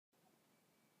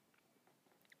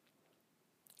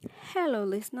Hello,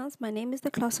 listeners. My name is The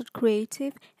Closet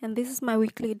Creative, and this is my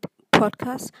weekly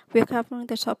podcast. We're covering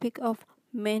the topic of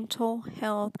mental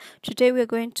health. Today, we're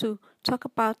going to talk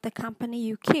about the company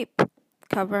you keep,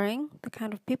 covering the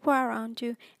kind of people around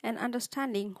you, and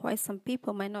understanding why some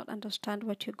people might not understand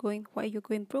why you're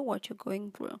going through what you're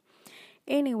going through.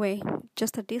 Anyway,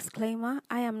 just a disclaimer,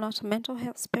 I am not a mental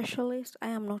health specialist, I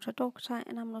am not a doctor,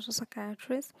 and I'm not a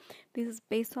psychiatrist. This is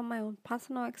based on my own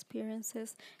personal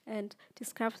experiences and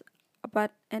discussing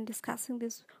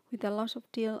this with a lot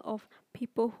of deal of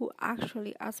people who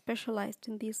actually are specialized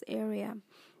in this area.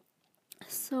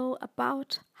 So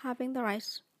about having the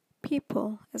right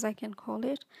people, as I can call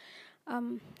it,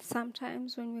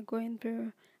 sometimes when we're going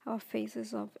through our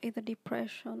phases of either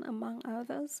depression, among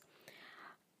others,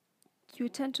 you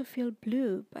tend to feel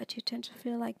blue, but you tend to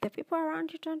feel like the people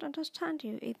around you don't understand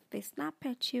you. If they snap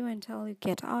at you and tell you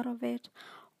get out of it,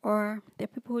 or the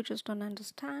people who just don't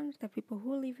understand, the people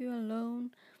who leave you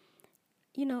alone.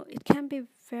 It can be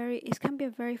a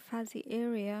very fuzzy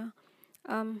area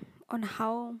on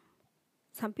how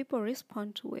some people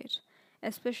respond to it,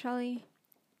 especially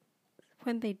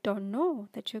when they don't know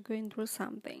that you're going through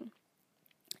something.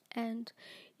 And,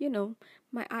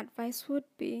 my advice would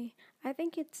be, I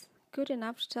think it's good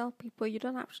enough to tell people. You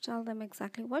don't have to tell them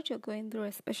exactly what you're going through,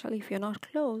 especially if you're not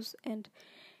close and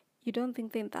you don't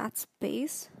think in that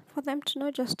space for them to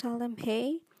know. Just tell them,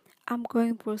 hey, I'm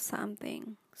going through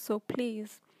something. So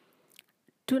please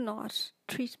do not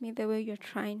treat me the way you're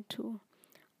trying to.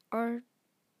 Or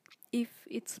if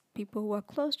it's people who are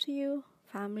close to you,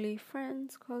 family,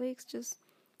 friends, colleagues, just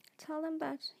tell them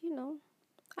that,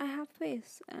 I have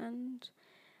this and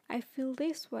I feel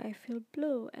this way, I feel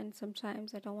blue, and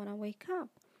sometimes I don't want to wake up.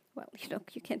 Well,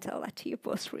 you can tell that to your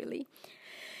boss, really.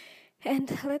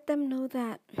 And let them know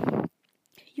that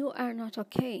you are not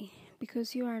okay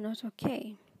because you are not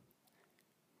okay.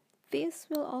 This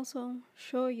will also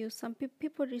show you some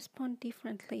people respond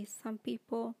differently. Some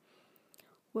people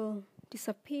will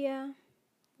disappear,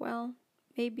 well,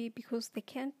 maybe because they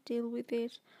can't deal with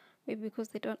it, maybe because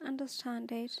they don't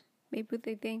understand it, maybe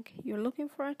they think you're looking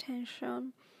for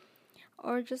attention,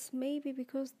 or just maybe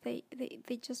because they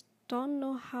just don't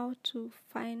know how to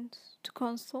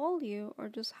console you or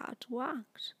just how to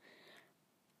act.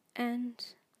 And,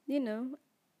 you know,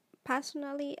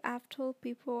 personally, I've told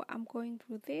people I'm going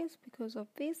through this because of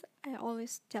this. I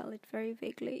always tell it very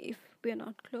vaguely if we're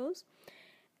not close.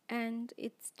 And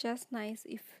it's just nice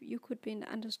if you could be in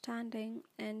understanding.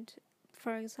 And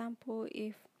for example,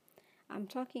 if I'm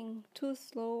talking too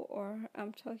slow or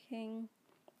I'm talking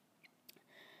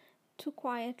too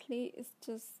quietly, it's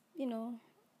just,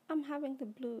 I'm having the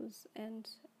blues. And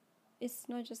it's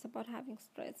not just about having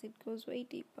stress, it goes way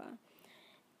deeper.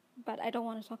 But I don't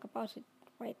want to talk about it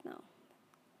right now.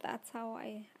 That's how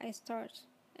I start,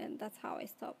 and that's how I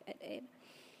stop at it.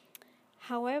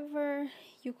 However,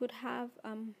 you could have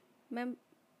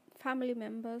family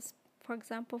members. For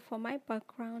example, for my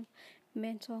background,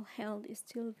 mental health is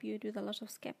still viewed with a lot of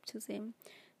skepticism.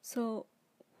 So,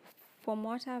 from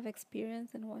what I've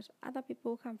experienced and what other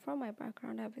people who come from my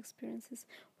background have experienced, is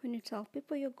when you tell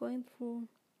people you're going through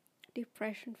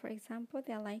depression, for example,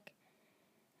 they're like,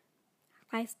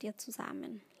 reiß dir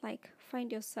zusammen. Like,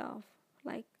 find yourself.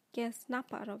 Like, get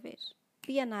snap out of it.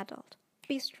 Be an adult.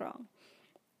 Be strong.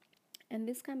 And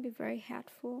this can be very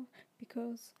hurtful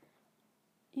because,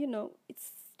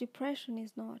 it's depression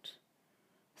is not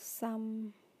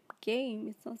some game.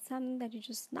 It's not something that you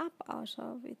just snap out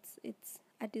of. It's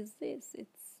a disease.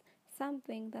 It's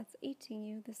something that's eating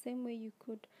you the same way you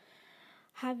could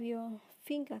have your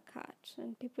finger cut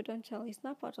and people don't tell you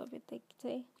snap out of it. They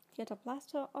say get a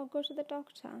plaster or go to the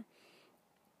doctor.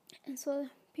 And so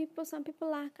some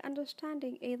people lack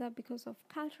understanding, either because of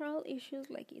cultural issues,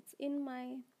 like it's in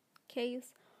my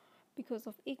case, because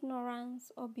of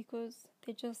ignorance, or because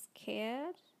they're just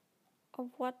scared of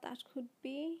what that could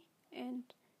be, and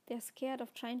they're scared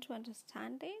of trying to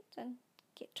understand it and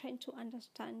trying to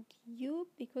understand you,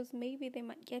 because maybe they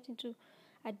might get into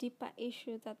a deeper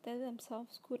issue that they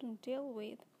themselves couldn't deal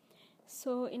with.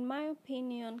 So in my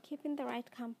opinion, keeping the right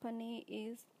company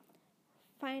is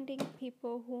finding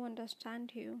people who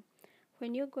understand you.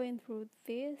 When you're going through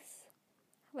this,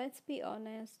 let's be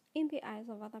honest, in the eyes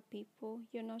of other people,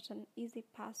 you're not an easy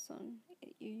person.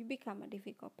 You become a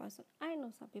difficult person. I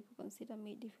know some people consider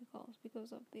me difficult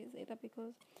because of this, either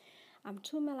because I'm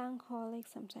too melancholic,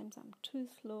 sometimes I'm too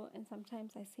slow, and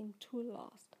sometimes I seem too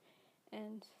lost.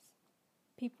 And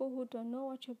people who don't know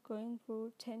what you're going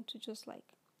through tend to just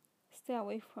like stay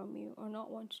away from you or not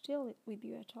want to deal with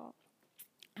you at all.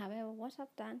 However, what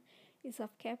I've done is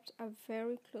I've kept a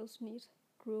very close-knit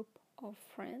group of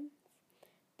friends.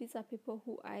 These are people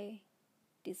who I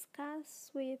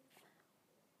discuss with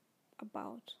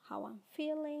about how I'm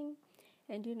feeling.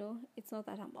 And it's not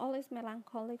that I'm always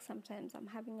melancholic. Sometimes I'm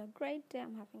having a great day,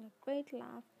 I'm having a great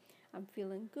laugh, I'm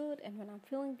feeling good. And when I'm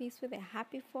feeling this way, they're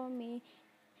happy for me.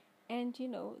 And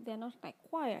they're not like,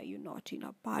 why are you not in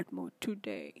a bad mood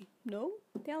today? No,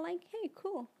 they're like, hey,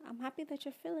 cool, I'm happy that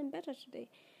you're feeling better today.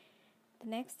 The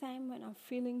next time when I'm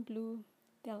feeling blue,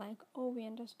 they're like, oh, we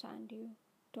understand you,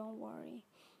 don't worry.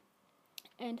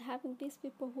 And having these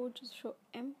people who just show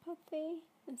empathy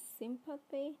and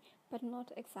sympathy, but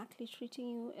not exactly treating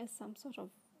you as some sort of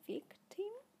victim,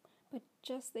 but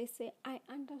just they say, I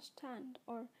understand.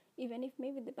 Or even if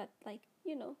maybe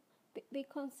they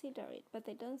consider it, but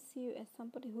they don't see you as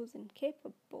somebody who's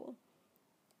incapable.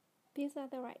 These are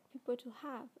the right people to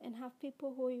have, and have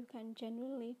people who you can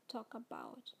genuinely talk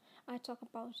about. I talk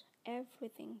about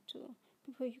everything too.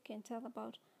 People you can tell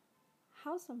about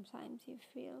how sometimes you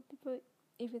feel. People,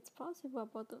 if it's possible,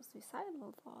 about those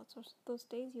suicidal thoughts or those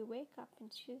days you wake up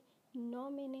and you no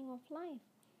meaning of life.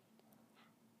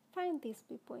 Find these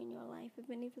people in your life,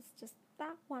 even if it's just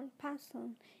that one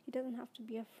person. It doesn't have to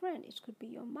be a friend. It could be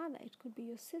your mother, it could be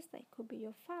your sister, it could be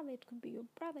your father, it could be your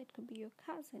brother, it could be your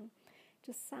cousin.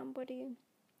 Just somebody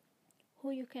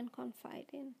who you can confide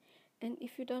in. And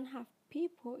if you don't have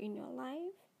people in your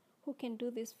life who can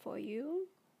do this for you,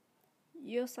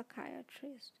 your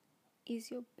psychiatrist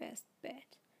is your best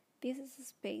bet. This is a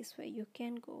space where you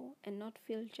can go and not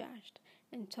feel judged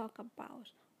and talk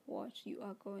about what you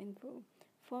are going through.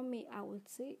 For me, I would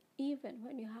say, even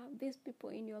when you have these people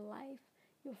in your life,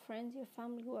 your friends, your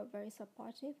family who are very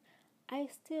supportive, I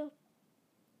still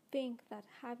think that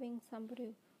having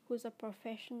somebody who's a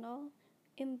professional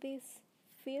in this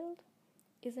field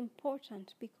is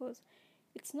important, because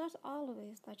it's not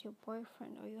always that your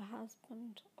boyfriend or your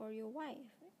husband or your wife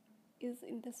is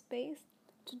in the space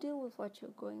to deal with what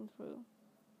you're going through.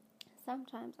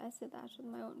 Sometimes I say that with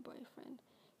my own boyfriend.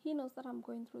 He knows that I'm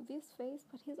going through this phase,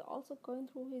 but he's also going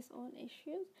through his own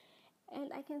issues.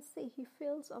 And I can see he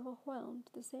feels overwhelmed.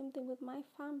 The same thing with my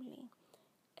family.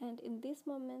 And in these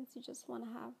moments, you just want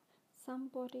to have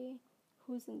somebody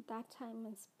who's in that time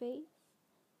and space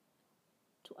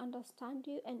to understand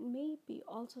you, and maybe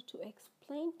also to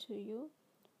explain to you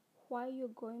why you're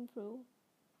going through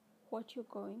what you're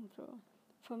going through.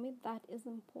 For me, that is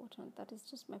important. That is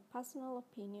just my personal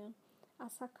opinion. A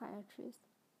psychiatrist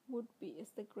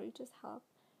is the greatest help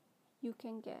you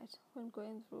can get when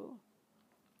going through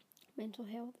mental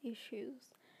health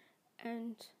issues.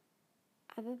 And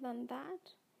other than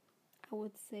that, I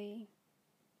would say,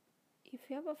 if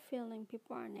you have a feeling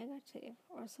people are negative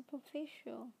or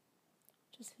superficial,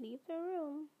 just leave the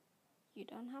room. You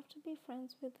don't have to be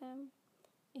friends with them.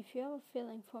 If you have a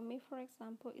feeling, for me, for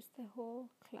example, it's the whole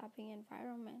clubbing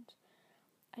environment.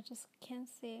 I just can't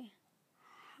say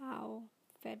how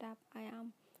fed up I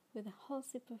am with the whole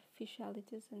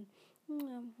superficialities and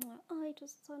oh, it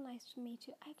was so nice to meet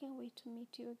you, I can't wait to meet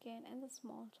you again, and the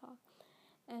small talk.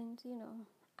 And you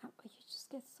just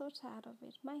get so tired of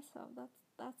it. Myself,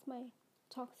 that's my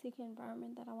toxic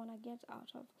environment that I want to get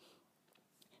out of.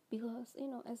 Because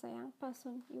as a young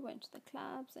person, you went to the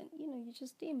clubs and you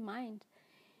just didn't mind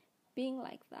being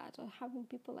like that or having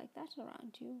people like that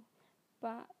around you.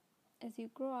 But as you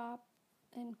grow up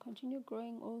and continue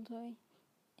growing older,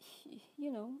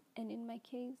 and in my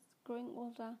case, growing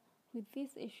older with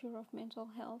this issue of mental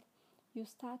health, you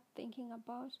start thinking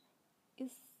about,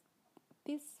 is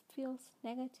this feels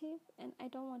negative and I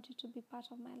don't want it to be part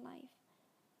of my life.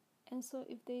 And so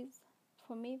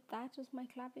for me, that is my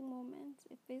clapping moment.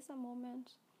 If there's a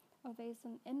moment or there's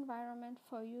an environment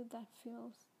for you that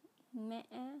feels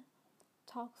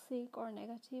toxic or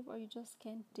negative, or you just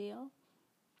can't deal,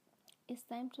 it's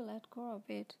time to let go of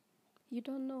it. You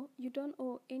don't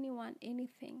owe anyone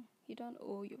anything. You don't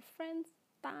owe your friends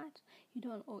that. You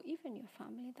don't owe even your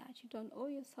family that. You don't owe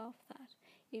yourself that.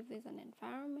 If there's an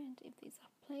environment, if there's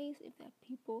a place, if there are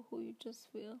people who you just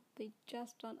feel they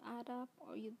just don't add up,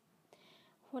 or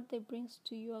what they brings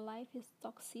to your life is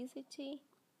toxicity,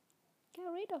 get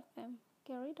rid of them.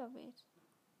 Get rid of it.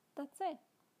 That's it.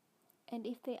 And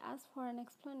if they ask for an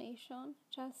explanation,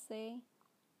 just say,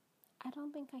 I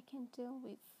don't think I can deal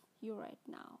with you right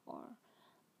now, or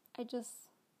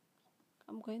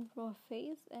I'm going through a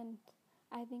phase and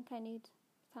I think I need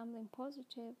something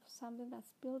positive, something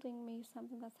that's building me,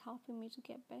 something that's helping me to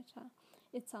get better.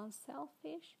 It sounds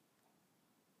selfish,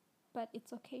 but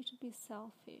it's okay to be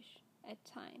selfish at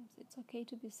times. It's okay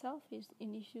to be selfish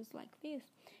in issues like this.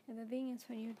 And the thing is,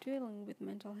 when you're dealing with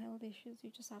mental health issues,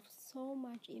 you just have so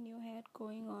much in your head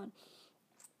going on.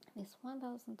 these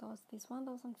 1,000 thoughts, these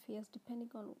 1,000 fears, depending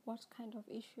on what kind of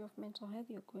issue of mental health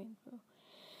you're going through.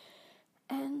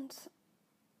 And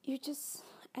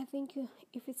I think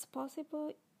if it's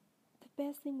possible, the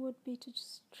best thing would be to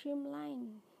just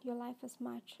streamline your life as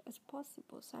much as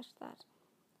possible, such that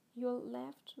you're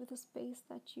left with a space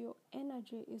that your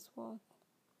energy is worth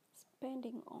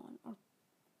spending on, or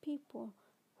people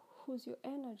whose your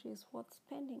energy is worth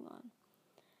spending on.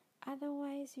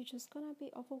 Otherwise, you're just gonna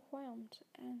be overwhelmed,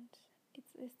 and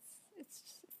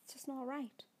it's just not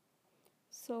right.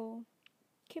 So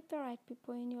keep the right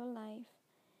people in your life.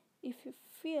 If you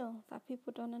feel that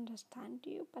people don't understand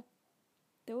you, but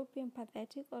they would be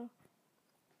empathetic, or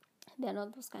they're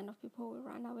not those kind of people who will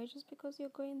run away just because you're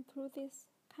going through this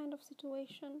kind of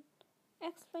situation,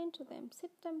 explain to them,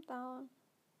 sit them down,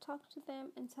 talk to them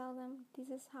and tell them, this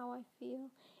is how I feel.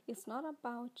 It's not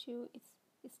about you,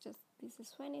 it's just, this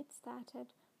is when it started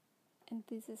and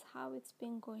this is how it's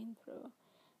been going through.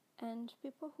 And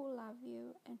people who love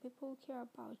you and people who care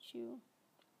about you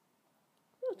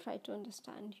will try to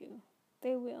understand you.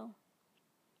 They will.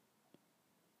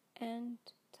 And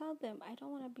tell them, I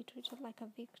don't want to be treated like a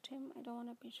victim. I don't want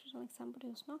to be treated like somebody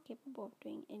who's not capable of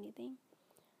doing anything.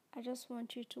 I just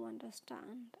want you to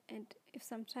understand. And if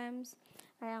sometimes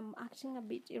I am acting a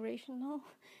bit irrational,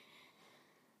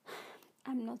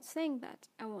 I'm not saying that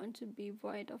I want to be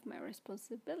void of my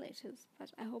responsibilities,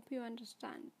 but I hope you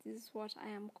understand this is what I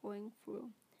am going through.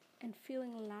 And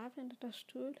feeling loved and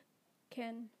understood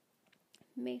can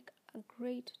make a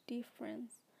great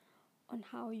difference on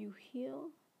how you heal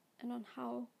and on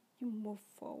how you move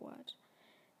forward.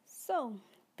 So,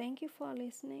 thank you for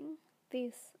listening.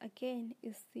 This, again,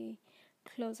 is the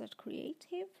Closet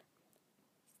Creative.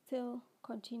 Still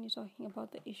continue talking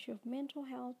about the issue of mental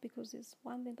health, because it's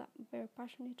one thing that I'm very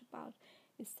passionate about.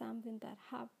 It's something that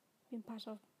have been part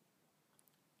of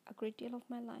a great deal of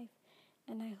my life.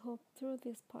 And I hope through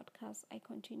this podcast I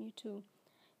continue to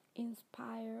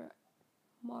inspire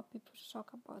more people to talk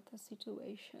about the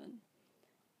situation.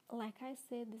 Like I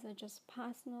said, these are just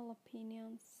personal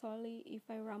opinions. Sorry if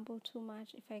I ramble too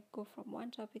much, if I go from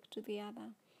one topic to the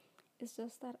other. It's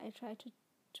just that I try to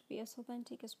be as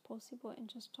authentic as possible and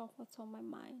just talk what's on my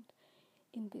mind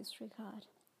in this regard.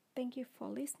 Thank you for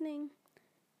listening.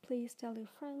 Please tell your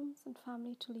friends and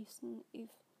family to listen if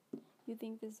you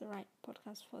think this is the right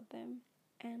podcast for them.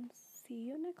 And see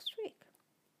you next week.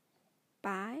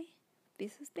 Bye.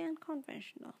 This is the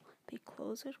Unconventional, the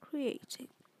Closet Creative.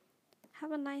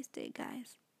 Have a nice day,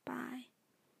 guys. Bye.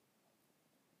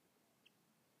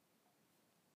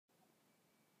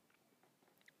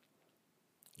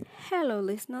 Hello,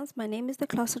 listeners. My name is The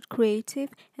Closet Creative,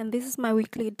 and this is my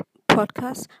weekly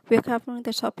podcast. We are covering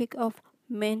the topic of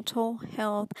mental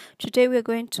health. Today, we are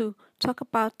going to talk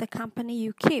about the company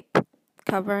you keep,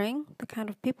 covering the kind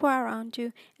of people around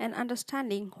you and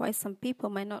understanding why some people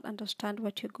might not understand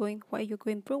why you're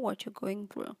going through what you're going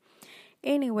through.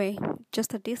 Anyway,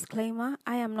 just a disclaimer,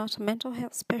 I am not a mental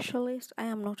health specialist, I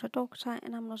am not a doctor,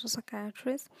 and I'm not a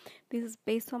psychiatrist. This is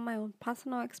based on my own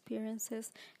personal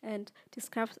experiences and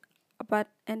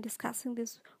discussing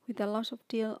this with a lot of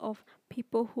deal of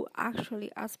people who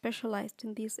actually are specialized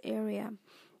in this area.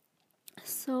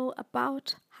 So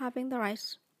about having the right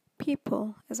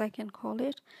people, as I can call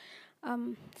it,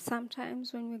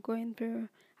 sometimes when we're going through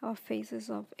our phases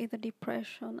of either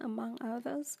depression, among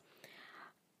others,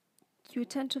 you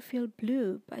tend to feel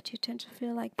blue, but you tend to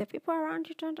feel like the people around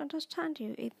you don't understand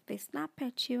you. If they snap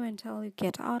at you until you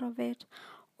get out of it,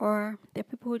 or the are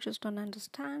people who just don't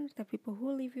understand, the people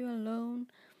who leave you alone.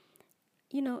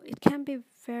 It can be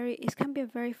a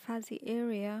very fuzzy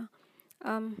area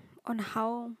on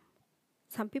how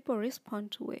some people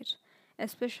respond to it,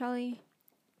 especially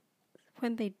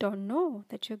when they don't know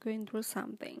that you're going through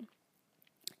something.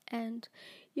 And,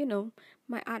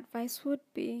 my advice would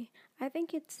be, I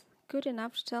think it's good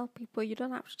enough to tell people. You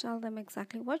don't have to tell them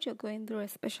exactly what you're going through,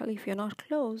 especially if you're not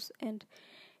close and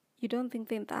you don't think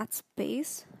they're in that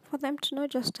space for them to know.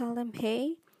 Just tell them,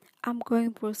 hey, I'm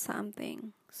going through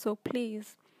something, so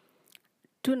please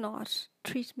do not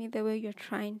treat me the way you're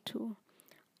trying to.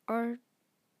 Or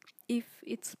if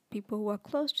it's people who are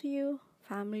close to you,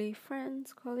 family,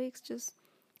 friends, colleagues, just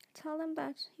tell them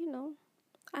that,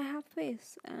 I have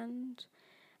this and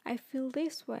I feel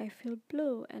this way, I feel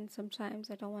blue, and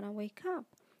sometimes I don't want to wake up.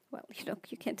 Well,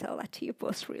 you can tell that to your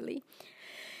boss, really.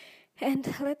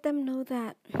 And let them know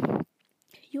that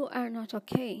you are not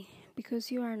okay, because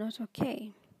you are not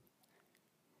okay.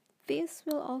 This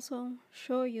will also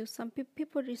show you some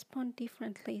people respond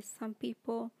differently. Some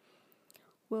people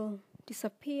will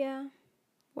disappear,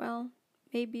 well,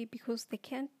 maybe because they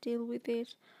can't deal with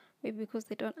it. maybe because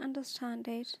they don't understand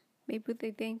it, maybe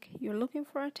they think you're looking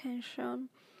for attention,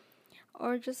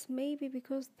 or just maybe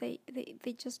because they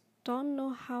just don't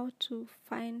know how to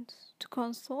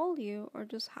console you, or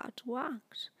just how to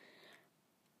act.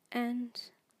 And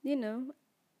you know,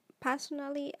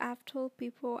 personally, I've told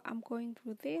people I'm going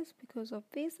through this because of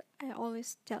this. I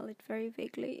always tell it very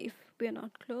vaguely if we're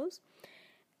not close.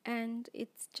 And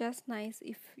it's just nice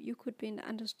if you could be in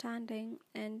understanding.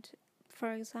 And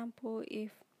for example,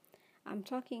 if I'm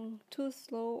talking too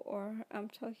slow or I'm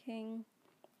talking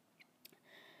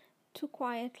too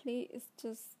quietly, it's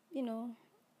just,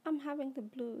 I'm having the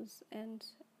blues. And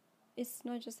it's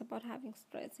not just about having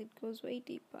stress, it goes way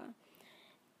deeper.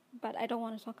 But I don't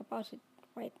want to talk about it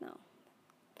right now.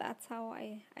 That's how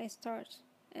I start,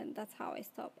 and that's how I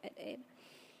stop at it.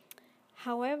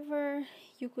 However,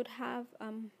 you could have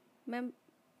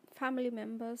family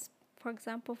members. For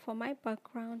example, for my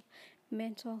background,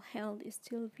 mental health is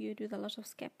still viewed with a lot of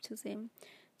skepticism.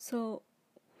 So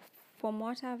from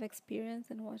what I've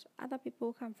experienced and what other people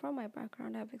who come from my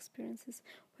background have experienced, is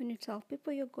when you tell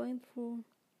people you're going through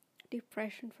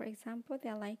depression, for example,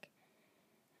 they're like,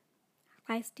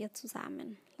 reiß dir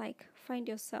zusammen, like, find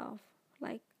yourself,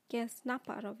 like, get snap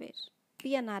out of it,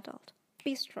 be an adult,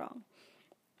 be strong.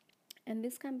 And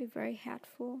this can be very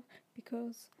hurtful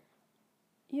because,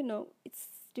 it's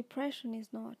depression is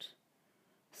not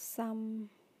some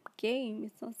game.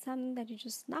 It's not something that you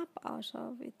just snap out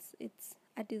of. It's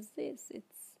a disease.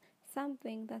 It's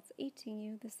something that's eating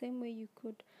you, the same way you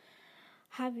could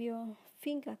have your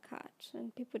finger cut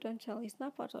and people don't tell you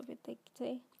snap out of it. They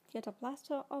say get a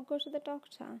plaster or go to the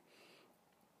doctor.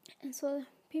 And so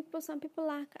some people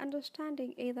lack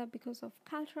understanding, either because of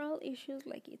cultural issues,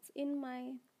 like it's in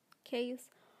my case,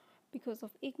 because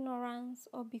of ignorance,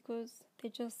 or because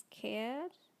they're just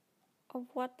scared of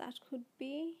what that could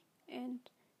be, and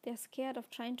they're scared of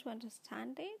trying to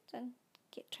understand it and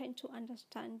trying to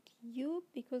understand you,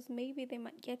 because maybe they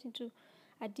might get into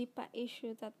a deeper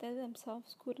issue that they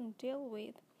themselves couldn't deal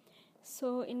with.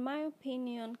 So in my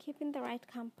opinion, keeping the right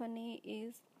company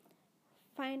is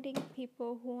finding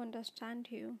people who understand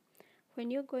you.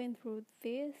 When you're going through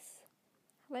this,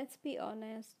 let's be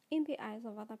honest, in the eyes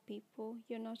of other people,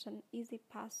 you're not an easy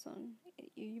person.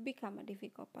 You become a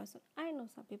difficult person. I know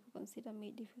some people consider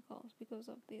me difficult because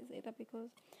of this, either because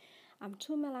I'm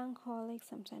too melancholic,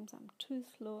 sometimes I'm too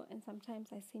slow, and sometimes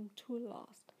I seem too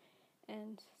lost.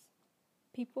 And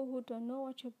people who don't know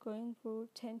what you're going through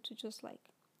tend to just like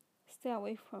stay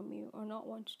away from you or not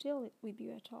want to deal with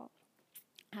you at all.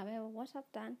 However, what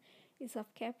I've done is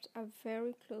I've kept a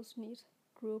very close-knit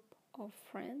group of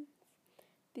friends.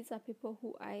 These are people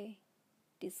who I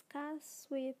discuss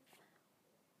with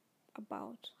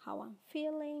about how I'm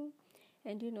feeling.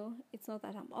 And it's not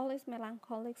that I'm always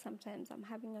melancholic. Sometimes I'm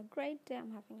having a great day,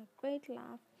 I'm having a great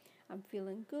laugh, I'm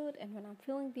feeling good. And when I'm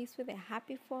feeling this way, they're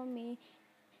happy for me.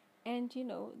 And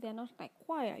they're not like,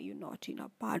 why are you not in a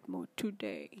bad mood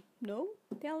today? No,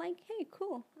 they're like, hey,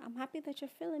 cool, I'm happy that you're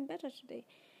feeling better today.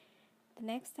 The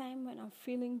next time when I'm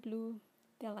feeling blue,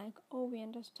 they're like, oh, we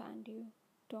understand you,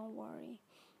 don't worry.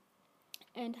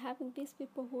 And having these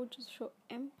people who just show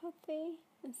empathy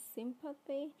and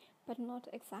sympathy, but not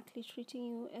exactly treating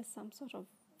you as some sort of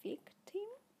victim,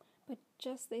 but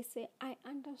just they say, I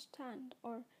understand.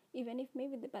 Or even if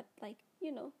maybe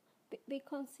they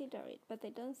consider it, but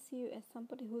they don't see you as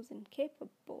somebody who's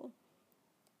incapable.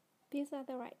 These are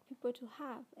the right people to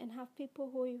have, and have people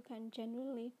who you can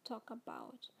genuinely talk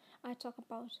about. I talk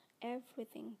about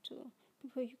everything to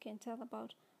people. You can tell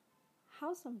about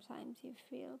how sometimes you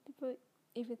feel. People,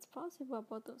 if it's possible,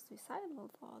 about those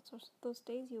suicidal thoughts, or those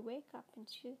days you wake up and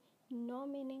you no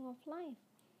meaning of life.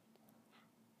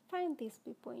 Find these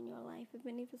people in your life,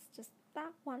 even if it's just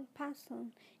that one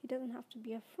person. It doesn't have to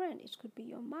be a friend. It could be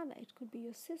your mother, it could be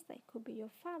your sister, it could be your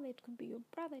father, it could be your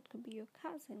brother, it could be your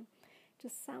cousin.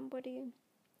 Just somebody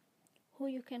who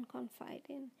you can confide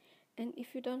in. And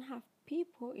if you don't have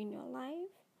people in your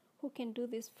life who can do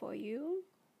this for you,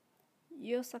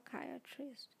 your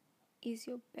psychiatrist is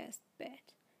your best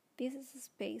bet. This is a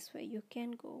space where you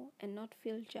can go and not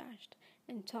feel judged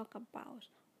and talk about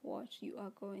what you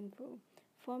are going through.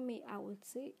 For me, I would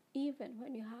say, even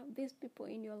when you have these people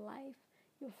in your life,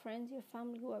 your friends, your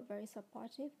family who are very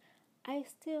supportive, I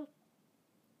still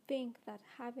think that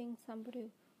having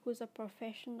somebody who's a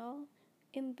professional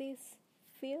in this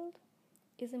field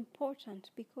is important,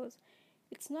 because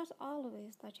it's not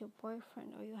always that your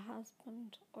boyfriend or your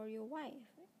husband or your wife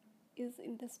is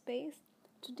in the space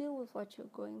to deal with what you're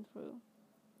going through.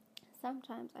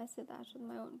 Sometimes I say that with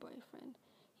my own boyfriend.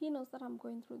 He knows that I'm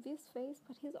going through this phase,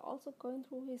 but he's also going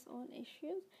through his own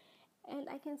issues. And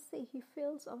I can see he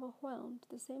feels overwhelmed.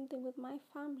 The same thing with my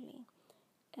family.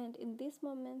 And in these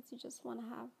moments, you just want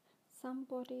to have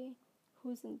somebody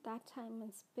who's in that time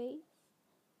and space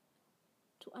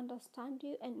to understand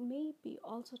you, and maybe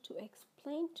also to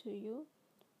explain to you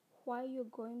why you're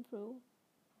going through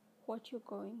what you're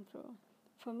going through.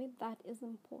 For me, that is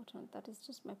important. That is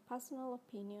just my personal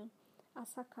opinion. A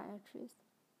psychiatrist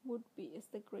is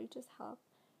the greatest help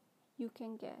you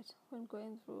can get when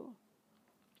going through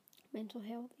mental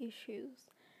health issues.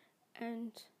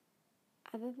 And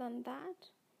other than that,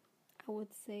 I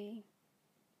would say,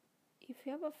 if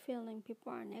you have a feeling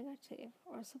people are negative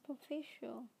or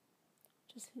superficial,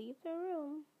 just leave the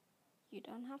room. You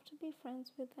don't have to be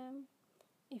friends with them.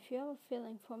 If you have a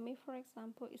feeling, for me, for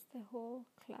example, it's the whole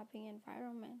clubbing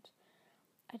environment.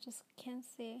 I just can't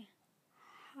say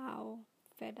how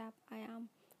fed up I am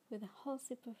with the whole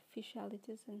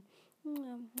superficialities and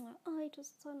oh, it was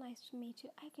so nice to meet you.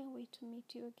 I can't wait to meet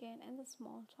you again, and the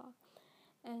small talk.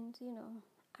 And you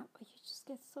just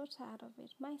get so tired of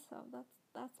it. Myself,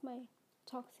 that's my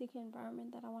toxic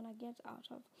environment that I want to get out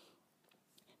of.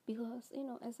 Because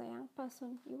as a young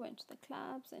person, you went to the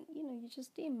clubs, and you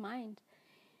just didn't mind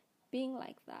being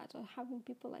like that or having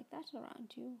people like that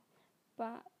around you.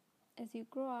 But as you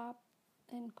grow up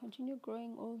and continue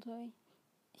growing older,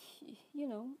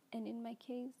 and in my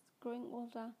case, growing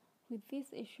older with this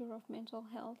issue of mental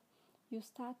health, you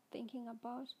start thinking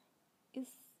about, is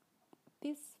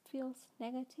this feels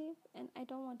negative and I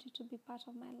don't want it to be part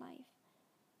of my life.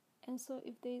 And so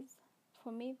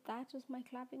for me, that is my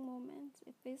clubbing moment.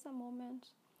 If there's a moment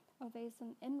or there's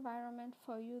an environment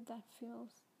for you that feels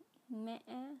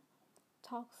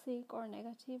toxic or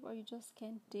negative, or you just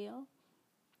can't deal,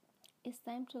 it's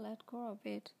time to let go of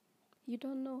it. You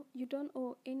don't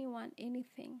owe anyone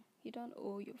anything. You don't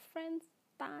owe your friends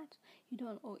that. You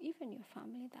don't owe even your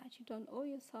family that. You don't owe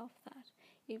yourself that.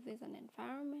 If there's an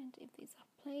environment, if there's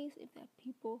a place, if there are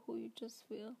people who you just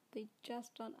feel they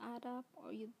just don't add up,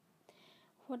 or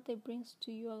what they bring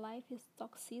to your life is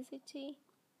toxicity,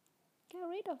 get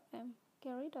rid of them.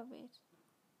 Get rid of it.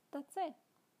 That's it.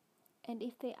 And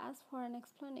if they ask for an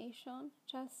explanation,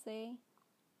 just say,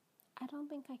 I don't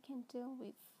think I can deal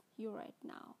with you right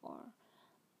now, or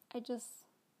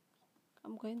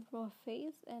I'm going through a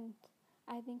phase and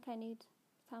I think I need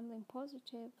something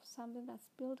positive, something that's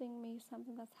building me,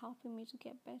 something that's helping me to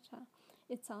get better.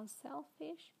 It sounds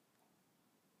selfish,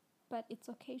 but it's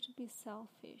okay to be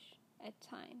selfish at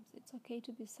times. It's okay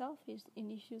to be selfish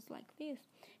in issues like this.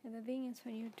 And the thing is,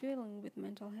 when you're dealing with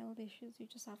mental health issues, you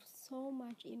just have so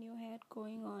much in your head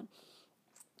going on.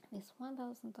 There's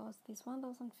 1,000 thoughts, there's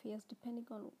 1,000 fears, depending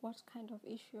on what kind of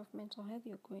issue of mental health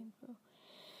you're going through.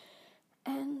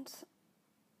 And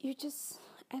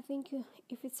I think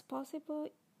if it's possible,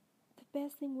 the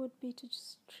best thing would be to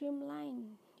just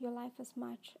streamline your life as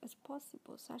much as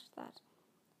possible, such that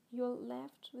you're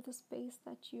left with a space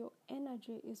that your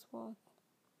energy is worth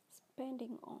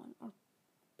spending on, or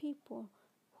people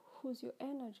whose your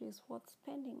energy is worth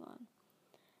spending on.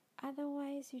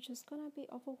 Otherwise, you're just gonna be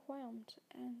overwhelmed,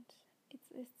 and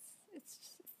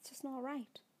it's just not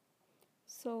right.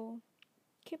 So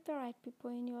keep the right people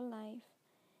in your life.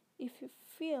 If you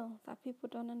feel that people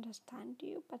don't understand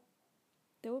you, but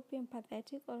they would be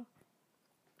empathetic, or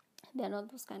they're not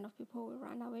those kind of people who will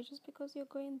run away just because you're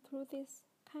going through this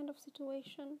kind of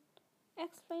situation,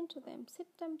 explain to them, sit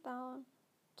them down,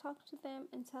 talk to them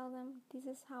and tell them, this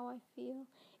is how I feel.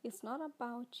 It's not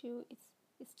about you.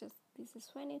 It's just, this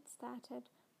is when it started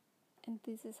and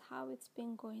this is how it's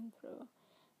been going through.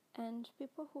 And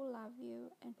people who love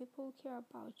you and people who care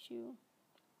about you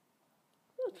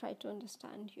will try to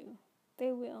understand you.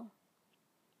 They will.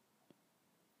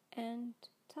 And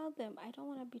tell them, I don't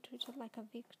want to be treated like a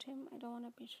victim. I don't want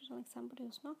to be treated like somebody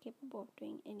who's not capable of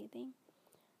doing anything.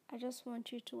 I just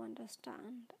want you to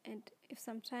understand. And if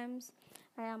sometimes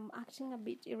I am acting a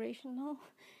bit irrational,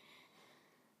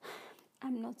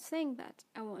 I'm not saying that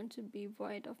I want to be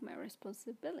void of my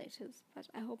responsibilities, but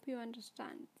I hope you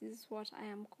understand this is what I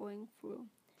am going through.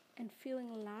 And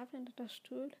feeling loved and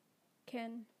understood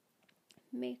can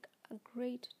make a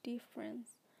great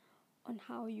difference on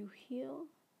how you heal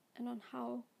and on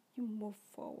how you move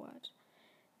forward.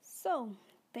 So,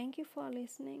 thank you for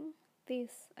listening.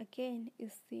 This, again,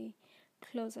 is the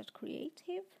Closet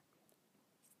Creative.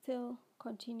 Still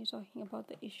continue talking about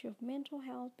the issue of mental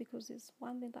health, because it's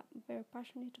one thing that I'm very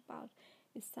passionate about.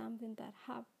 It's something that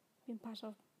have been part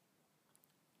of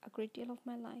a great deal of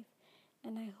my life.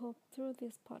 And I hope through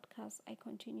this podcast, I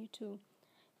continue to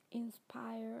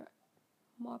inspire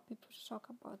more people to talk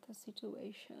about the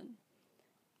situation.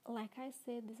 Like I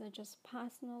said, these are just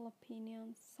personal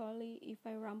opinions. Sorry if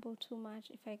I ramble too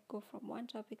much, if I go from one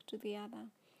topic to the other.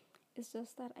 It's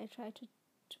just that I try to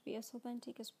be as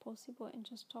authentic as possible and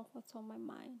just talk what's on my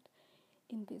mind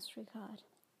in this regard.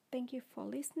 Thank you for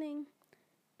listening.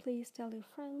 Please tell your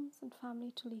friends and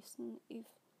family to listen if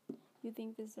you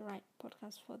think this is the right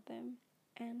podcast for them.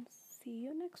 And see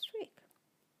you next week.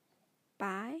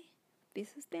 Bye.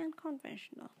 This is the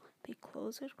Unconventional, the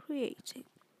Closer Creative.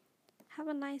 Have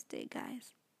a nice day,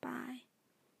 guys. Bye.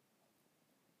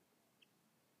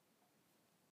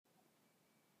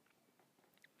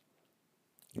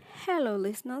 Hello,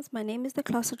 listeners. My name is The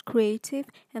Closet Creative,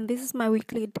 and this is my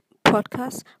weekly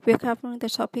podcast. We are covering the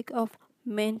topic of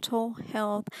mental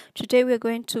health. Today, we are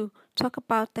going to talk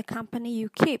about the company you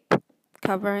keep,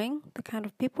 covering the kind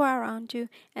of people around you,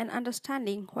 and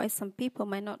understanding why some people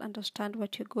might not understand why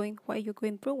you're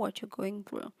going through what you're going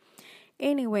through.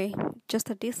 Anyway,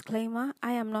 just a disclaimer,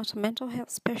 I am not a mental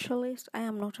health specialist, I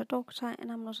am not a doctor,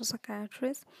 and I'm not a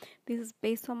psychiatrist. This is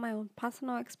based on my own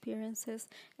personal experiences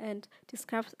and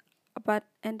discussing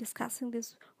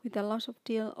this with a lot of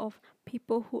deal of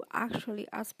people who actually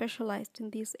are specialized in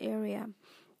this area.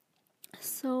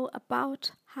 So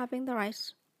about having the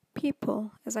right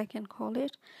people, as I can call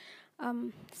it,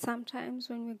 sometimes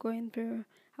when we're going through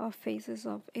our phases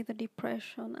of either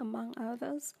depression, among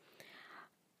others,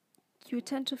 you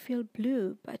tend to feel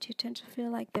blue, but you tend to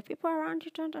feel like the people around you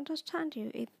don't understand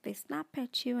you. If they snap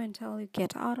at you and tell you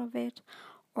get out of it,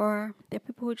 or the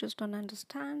people who just don't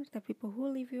understand, the people who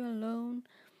leave you alone.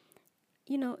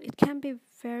 It can be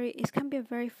a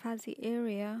very fuzzy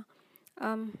area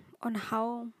on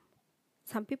how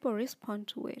some people respond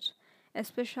to it,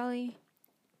 especially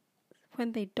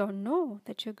when they don't know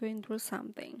that you're going through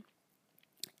something.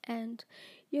 And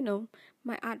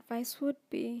my advice would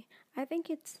be, I think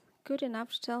it's good enough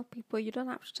to tell people. You don't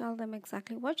have to tell them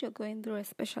exactly what you're going through,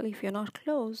 especially if you're not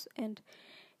close and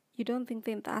you don't think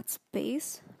in that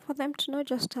space for them to know.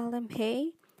 Just tell them,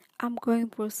 hey, I'm going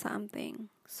through something,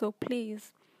 so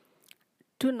please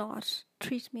do not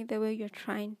treat me the way you're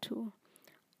trying to.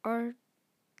 Or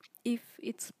if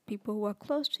it's people who are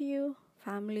close to you,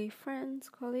 family, friends,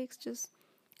 colleagues, just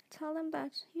tell them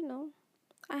that,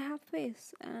 I have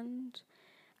this and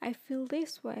I feel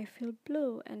this way, I feel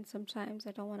blue, and sometimes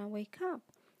I don't want to wake up.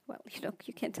 Well,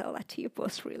 you can tell that to your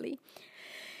boss, really.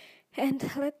 And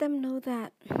let them know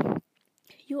that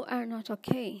you are not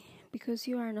okay, because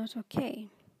you are not okay.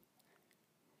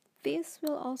 This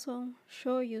will also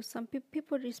show you some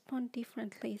people respond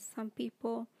differently. Some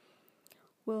people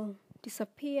will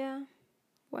disappear,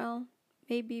 well,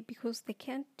 maybe because they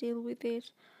can't deal with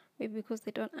it, maybe because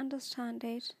they don't understand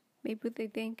it, maybe they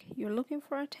think you're looking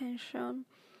for attention,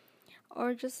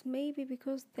 or just maybe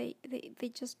because they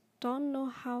just don't know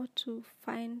how to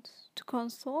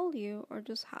console you, or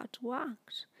just how to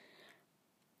act.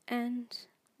 And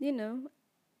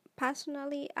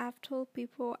personally, I've told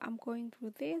people I'm going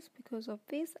through this because of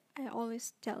this. I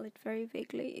always tell it very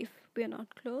vaguely if we're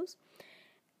not close,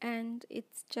 and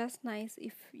it's just nice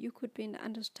if you could be in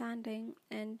understanding.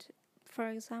 And for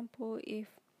example, if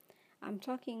I'm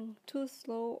talking too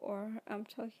slow or I'm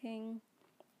talking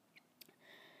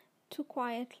too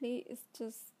quietly, it's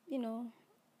just,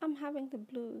 I'm having the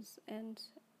blues, and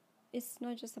it's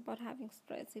not just about having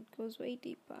stress, it goes way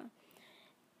deeper.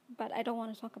 But I don't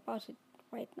want to talk about it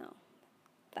right now.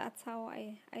 That's how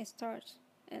I start,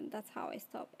 and that's how I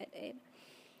stop at it.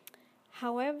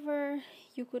 However,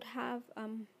 you could have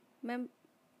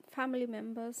family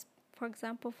members. For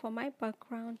example, for my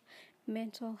background,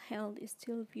 mental health is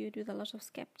still viewed with a lot of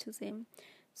skepticism.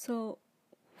 So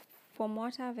from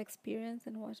what I've experienced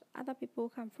and what other people who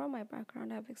come from my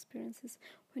background have experienced, is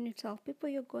when you tell people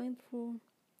you're going through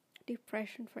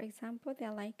depression, for example,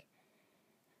 they're like,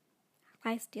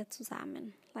 reiß dir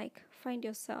zusammen, like, find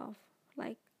yourself,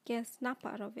 like, snap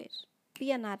out of it,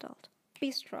 be an adult,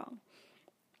 be strong.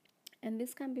 And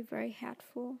this can be very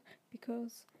hurtful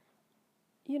because,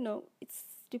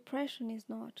 depression is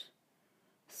not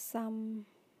some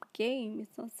game.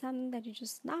 It's not something that you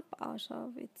just snap out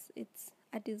of. It's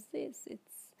a disease.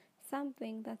 It's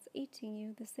something that's eating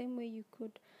you, the same way you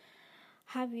could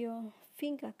have your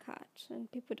finger cut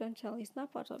and people don't tell you snap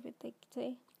out of it. They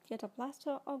say get a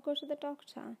plaster or go to the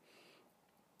doctor.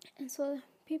 And so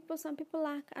some people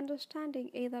lack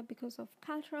understanding, either because of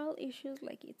cultural issues,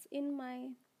 like it's in my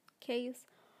case,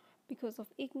 because of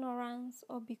ignorance,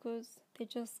 or because they're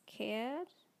just scared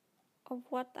of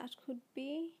what that could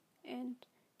be, and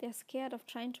they're scared of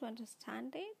trying to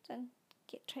understand it and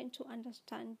trying to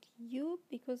understand you,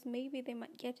 because maybe they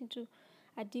might get into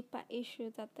a deeper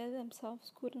issue that they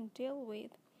themselves couldn't deal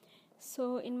with.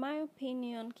 So in my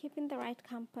opinion, keeping the right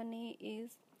company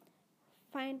is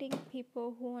finding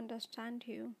people who understand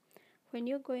you. When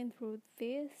you're going through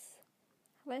this,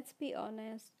 let's be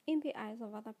honest, in the eyes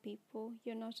of other people,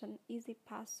 you're not an easy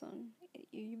person.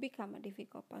 You become a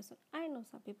difficult person. I know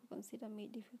some people consider me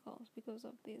difficult because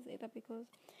of this, either because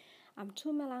I'm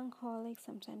too melancholic,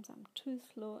 sometimes I'm too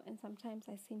slow, and sometimes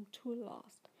I seem too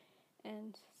lost.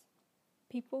 And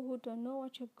people who don't know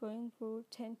what you're going through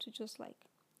tend to just like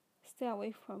stay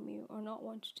away from you or not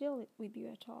want to deal with you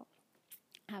at all.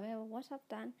 However, what I've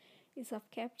done is I've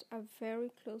kept a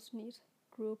very close-knit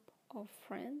group of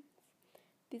friends.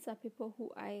 These are people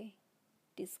who I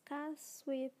discuss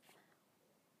with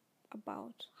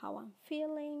about how I'm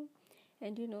feeling.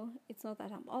 And it's not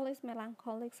that I'm always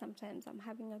melancholic. Sometimes I'm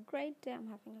having a great day, I'm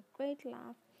having a great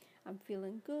laugh, I'm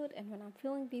feeling good. And when I'm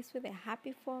feeling this way, they're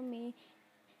happy for me.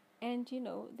 And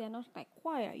they're not like,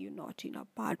 why are you not in a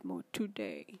bad mood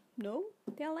today? No,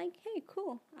 they're like, hey,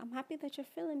 cool, I'm happy that you're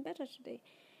feeling better today.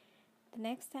 The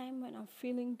next time when I'm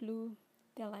feeling blue,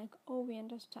 they're like, oh, we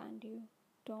understand you,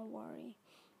 don't worry.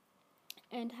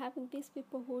 And having these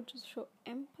people who just show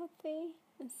empathy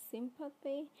and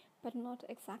sympathy, but not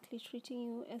exactly treating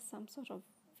you as some sort of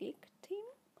victim,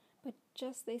 but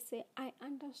just they say, I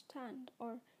understand.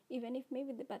 Or even if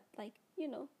maybe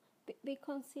they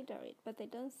consider it, but they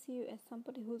don't see you as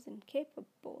somebody who's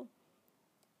incapable.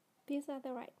 These are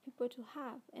the right people to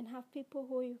have, and have people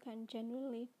who you can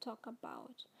genuinely talk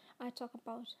about. I talk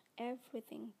about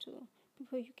everything too.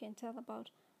 People you can tell about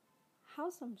how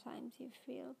sometimes you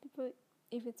feel. People,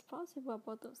 if it's possible,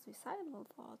 about those suicidal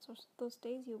thoughts or those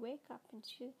days you wake up and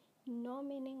see no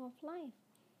meaning of life.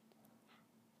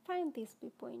 Find these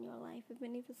people in your life,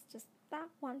 even if it's just that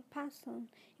one person.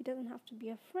 It doesn't have to be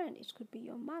a friend. It could be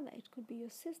your mother, it could be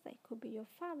your sister, it could be your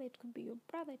father, it could be your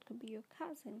brother, it could be your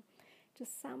cousin.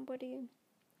 Just somebody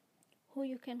who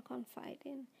you can confide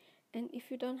in. And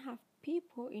if you don't have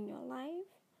people in your life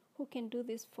who can do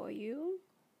this for you,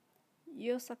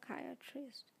 your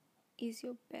psychiatrist is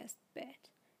your best bet.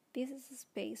 This is a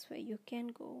space where you can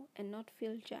go and not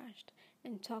feel judged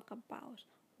and talk about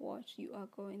what you are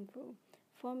going through.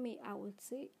 For me, I would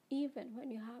say, even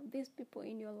when you have these people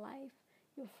in your life,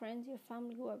 your friends, your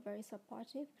family who are very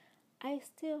supportive, I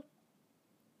still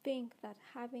think that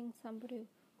having somebody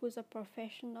who's a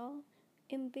professional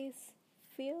in this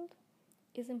field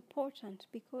is important,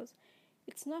 because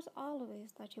it's not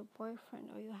always that your boyfriend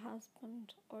or your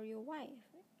husband or your wife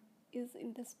is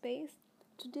in the space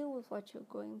to deal with what you're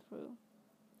going through.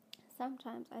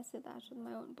 Sometimes I say that with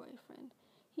my own boyfriend.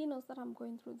 He knows that I'm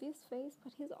going through this phase,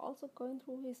 but he's also going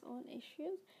through his own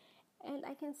issues. And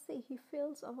I can see he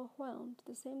feels overwhelmed.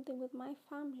 The same thing with my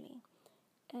family.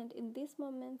 And in these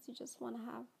moments, you just want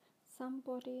to have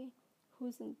somebody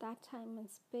who's in that time and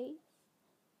space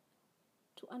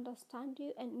to understand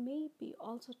you, and maybe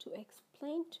also to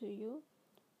explain to you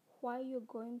why you're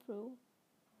going through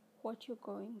what you're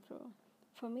going through.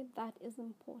 For me, that is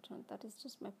important. That is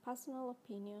just my personal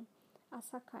opinion. A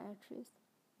psychiatrist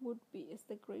is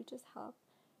the greatest help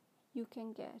you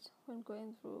can get when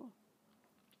going through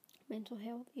mental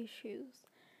health issues.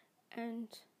 And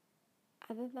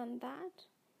other than that,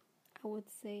 I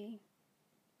would say,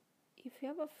 if you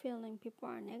have a feeling people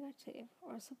are negative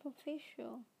or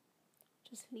superficial,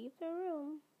 just leave the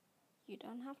room. You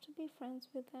don't have to be friends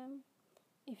with them.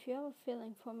 If you have a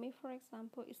feeling, for me, for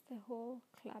example, it's the whole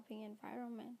clubbing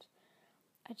environment.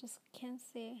 I just can't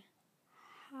say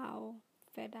how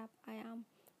fed up I am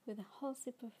with the whole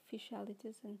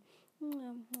superficialities and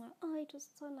oh, it was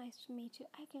so nice to meet you,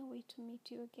 I can't wait to meet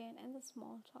you again, and the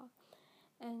small talk.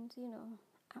 And you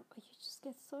just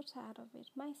get so tired of it.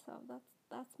 Myself,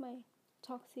 that's my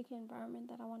toxic environment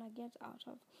that I want to get out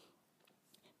of.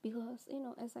 Because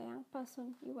as a young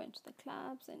person, you went to the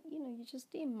clubs and you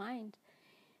just didn't mind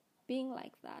being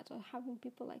like that or having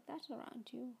people like that around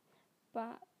you.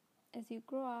 But as you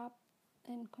grow up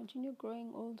and continue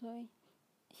growing older,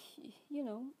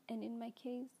 and in my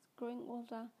case, growing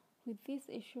older with this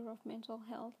issue of mental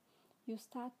health, you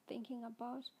start thinking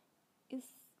about, is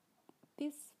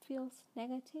this feels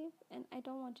negative and I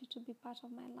don't want it to be part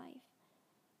of my life.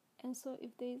 And so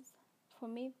for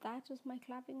me, that is my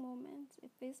clubbing moment. If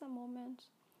there's a moment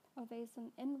or there's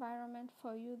an environment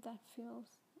for you that feels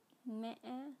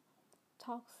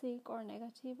toxic or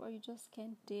negative, or you just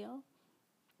can't deal,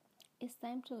 it's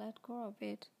time to let go of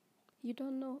it. You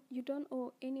don't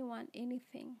owe anyone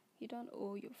anything. You don't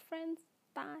owe your friends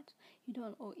that. You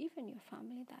don't owe even your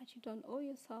family that. You don't owe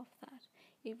yourself that.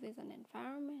 If there's an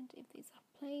environment, if there's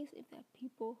a place, if there are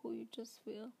people who you just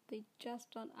feel they just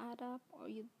don't add up, or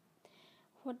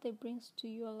what they brings to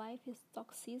your life is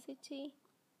toxicity,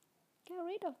 get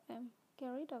rid of them. Get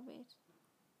rid of it.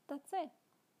 That's it.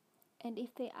 And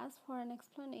if they ask for an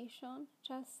explanation,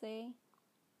 just say,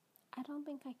 I don't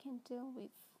think I can deal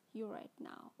with you right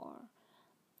now, or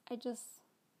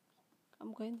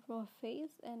I'm going through a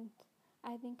phase and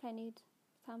I think I need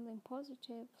something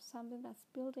positive, something that's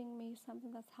building me,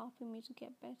 something that's helping me to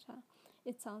get better.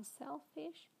 It sounds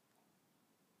selfish,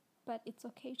 but it's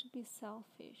okay to be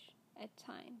selfish at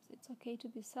times. It's okay to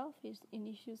be selfish in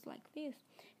issues like this.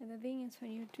 And the thing is,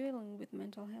 when you're dealing with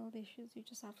mental health issues, you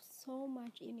just have so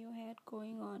much in your head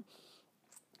going on.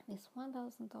 There's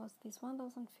 1,000 thoughts, there's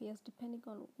 1,000 fears, depending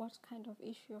on what kind of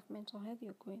issue of mental health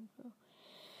you're going through.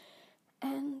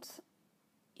 And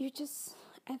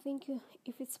I think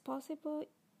if it's possible,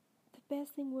 the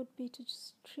best thing would be to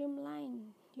just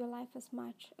streamline your life as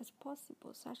much as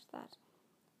possible, such that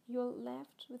you're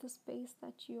left with a space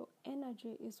that your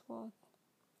energy is worth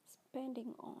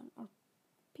spending on, or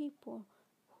people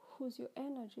whose your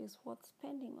energy is worth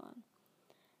spending on.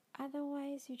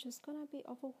 Otherwise, you're just gonna be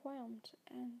overwhelmed,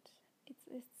 and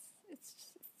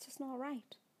it's just not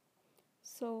right.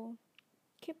 So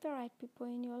keep the right people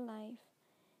in your life.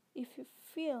 If you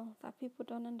feel that people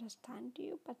don't understand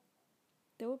you, but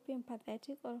they would be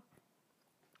empathetic, or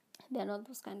they're not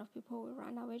those kind of people who will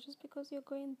run away just because you're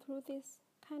going through this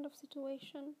kind of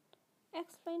situation,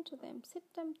 explain to them, sit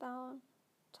them down,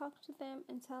 talk to them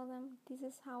and tell them, this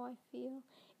is how I feel.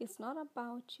 It's not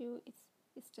about you.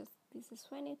 It's just, this is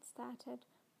when it started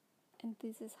and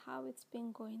this is how it's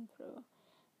been going through.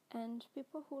 And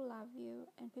people who love you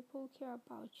and people who care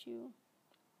about you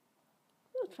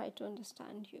will try to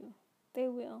understand you. They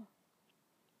will.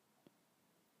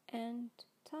 And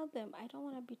tell them, I don't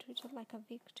want to be treated like a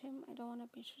victim. I don't want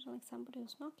to be treated like somebody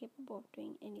who's not capable of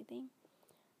doing anything.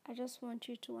 I just want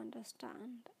you to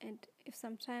understand. And if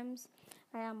sometimes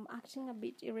I am acting a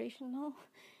bit irrational,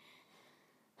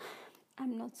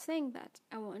 I'm not saying that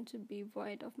I want to be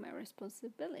void of my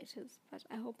responsibilities, but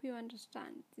I hope you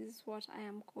understand this is what I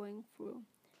am going through.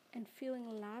 And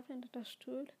feeling loved and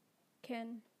understood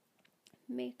can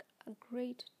make a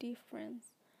great difference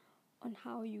on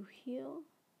how you heal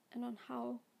and on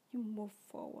how you move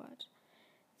forward.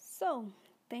 So,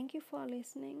 thank you for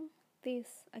listening.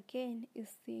 This, again,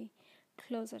 is the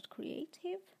Closet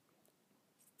Creative.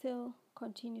 Still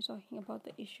continue talking about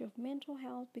the issue of mental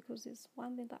health, because it's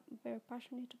one thing that I'm very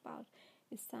passionate about.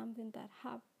 It's something that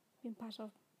have been part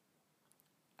of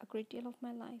a great deal of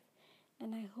my life.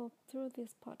 And I hope through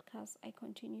this podcast, I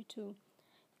continue to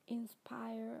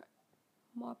inspire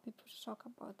more people to talk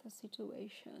about the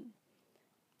situation.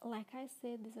 Like I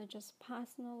said, these are just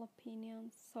personal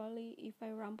opinions. Sorry if I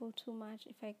ramble too much,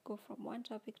 if I go from one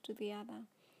topic to the other.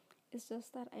 It's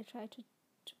just that I try to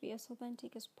be as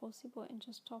authentic as possible and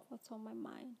just talk what's on my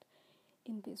mind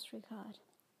in this regard.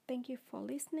 Thank you for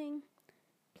listening.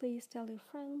 Please tell your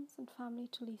friends and family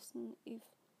to listen if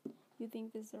you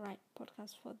think this is the right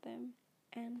podcast for them.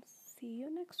 And see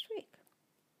you next week.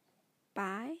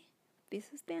 Bye.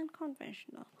 This is the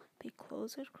Unconventional, the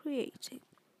Closet Creative.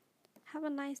 Have a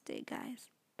nice day, guys.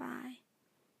 Bye.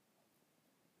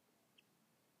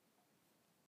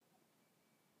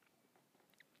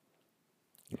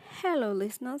 Hello,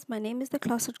 listeners. My name is The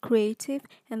Closet Creative,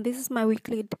 and this is my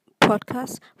weekly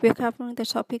podcast. We are covering the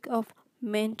topic of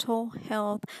mental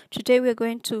health. Today, we are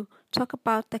going to talk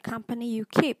about the company you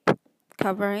keep,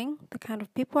 covering the kind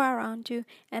of people around you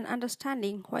and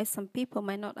understanding why some people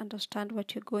might not understand why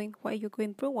you're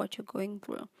going through what you're going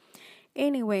through.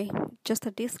 Anyway, just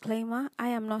a disclaimer, I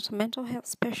am not a mental health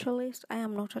specialist, I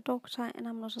am not a doctor, and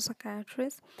I'm not a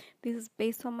psychiatrist. This is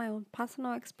based on my own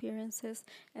personal experiences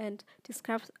and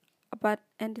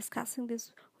discussing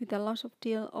this with a lot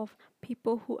of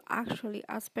people who actually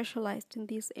are specialized in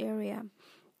this area.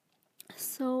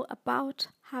 So about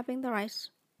having the right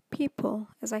people,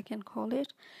 as I can call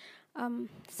it,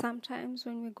 sometimes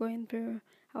when we're going through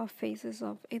our phases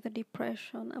of either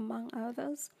depression, among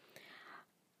others,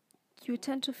 you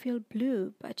tend to feel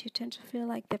blue, but you tend to feel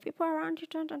like the people around you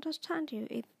don't understand you.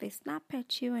 If they snap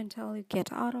at you and tell you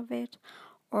get out of it,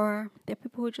 or the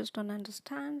people who just don't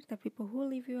understand, the people who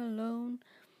leave you alone.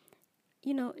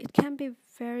 It can be a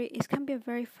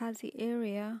very fuzzy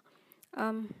area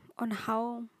on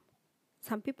how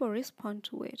some people respond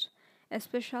to it,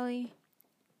 especially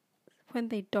when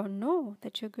they don't know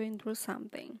that you're going through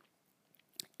something.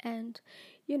 And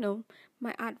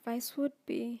my advice would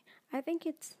be, I think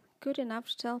it's good enough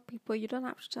to tell people. You don't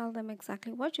have to tell them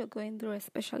exactly what you're going through,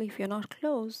 especially if you're not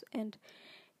close and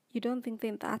you don't think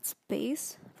they're in that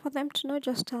space for them to know.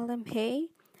 Just tell them, hey,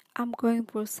 I'm going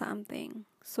through something,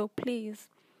 so please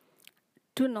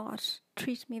do not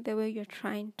treat me the way you're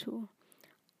trying to,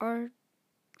 or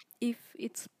If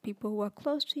it's people who are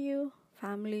close to you,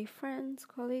 family, friends,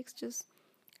 colleagues, just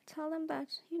tell them that,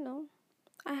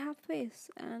 I have this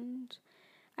and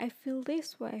I feel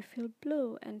this way, I feel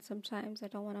blue, and sometimes I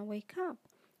don't want to wake up.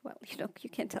 Well, you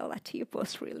can tell that to your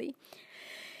boss, really.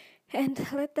 And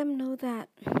let them know that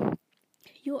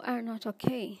you are not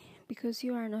okay because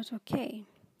you are not okay.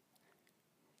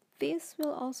 This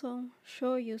will also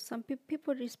show you some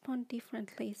people respond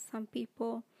differently. Some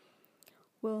people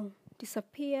will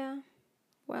disappear,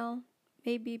 well,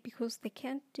 maybe because they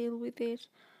can't deal with it,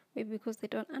 maybe because they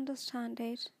don't understand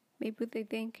it, maybe they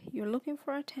think you're looking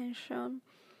for attention,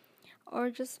 or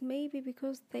just maybe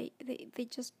because they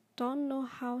just don't know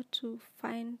how to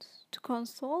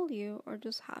console you or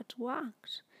just how to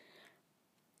act.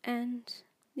 And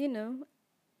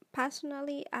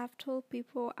personally, I've told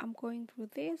people I'm going through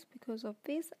this because of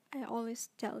this. I always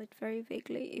tell it very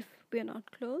vaguely if we're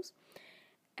not close.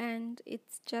 And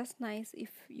it's just nice if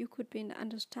you could be in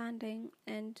understanding.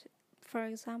 And for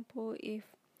example, if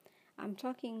I'm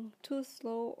talking too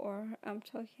slow or I'm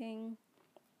talking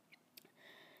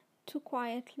too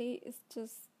quietly, it's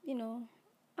just,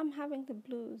 I'm having the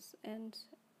blues. And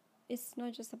it's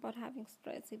not just about having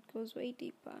stress, it goes way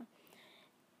deeper.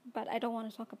 But I don't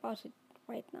want to talk about it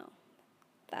right now.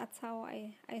 That's how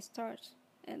I start,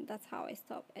 and that's how I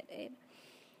stop at 8.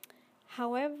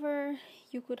 However,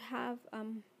 you could have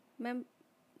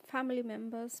family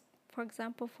members. For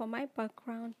example, for my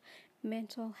background,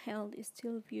 mental health is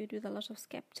still viewed with a lot of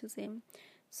skepticism.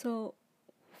 So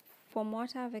from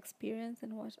what I've experienced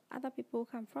and what other people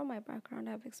who come from my background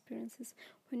have experienced is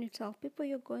when you tell people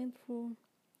you're going through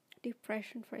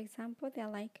depression, for example, they're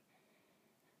like,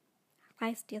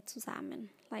 reiß dir zusammen,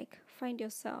 like, find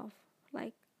yourself,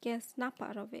 like, snap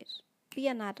out of it, be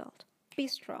an adult, be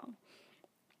strong.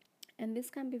 And this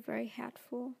can be very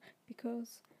hurtful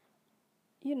because,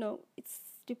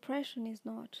 depression is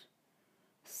not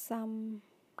some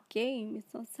game.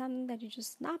 It's not something that you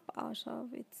just snap out of.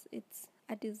 It's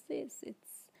a disease.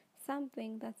 It's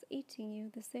something that's eating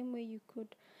you the same way you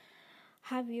could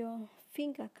have your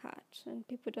finger cut and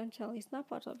people don't tell you snap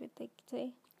out of it. They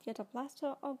say get a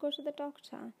plaster or go to the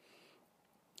doctor.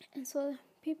 And so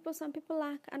some people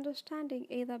lack understanding,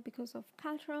 either because of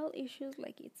cultural issues,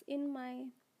 like it's in my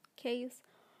case,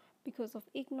 because of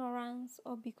ignorance,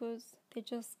 or because they're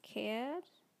just scared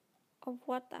of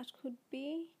what that could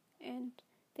be, and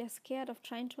they're scared of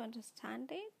trying to understand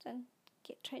it and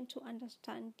trying to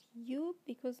understand you,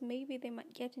 because maybe they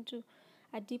might get into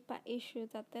a deeper issue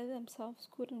that they themselves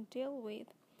couldn't deal with.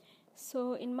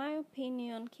 So in my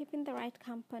opinion, keeping the right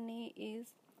company is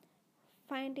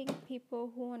finding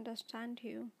people who understand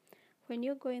you. When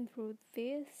you're going through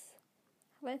this,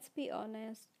 let's be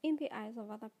honest, in the eyes of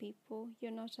other people,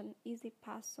 you're not an easy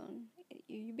person.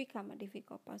 You become a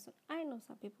difficult person. I know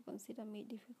some people consider me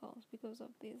difficult because of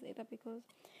this, either because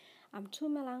I'm too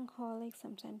melancholic,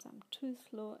 sometimes I'm too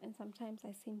slow, and sometimes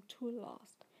I seem too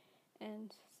lost.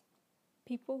 And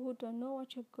people who don't know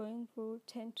what you're going through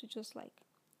tend to just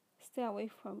stay away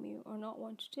from you or not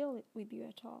want to deal with you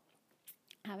at all.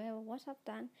 However, what I've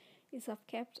done is I've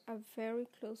kept a very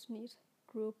close-knit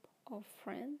group of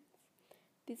friends.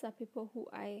 These are people who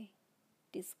I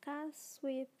discuss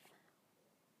with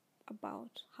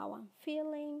about how I'm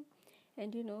feeling.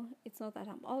 And it's not that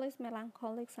I'm always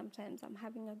melancholic. Sometimes I'm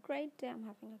having a great day, I'm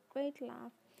having a great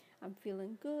laugh, I'm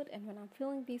feeling good. And when I'm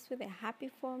feeling this way, they're happy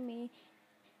for me.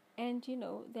 And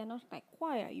they're not like,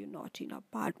 why are you not in a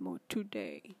bad mood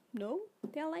today? No,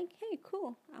 they're like, hey,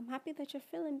 cool, I'm happy that you're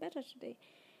feeling better today.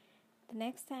 The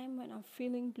next time when I'm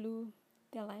feeling blue,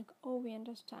 they're like, oh, we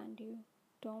understand you,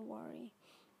 don't worry.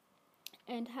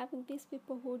 And having these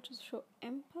people who just show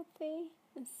empathy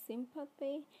and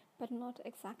sympathy, but not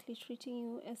exactly treating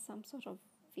you as some sort of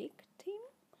victim,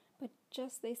 but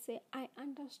just they say, I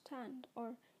understand.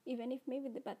 Or even if maybe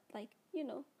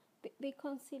they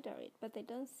consider it, but they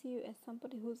don't see you as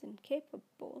somebody who's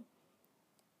incapable.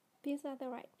 These are the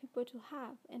right people to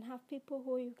have, and have people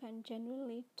who you can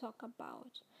genuinely talk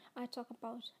about. I talk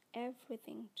about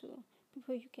everything to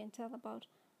people. You can tell about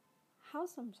how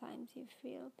sometimes you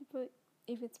feel, people,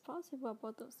 if it's possible,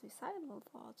 about those suicidal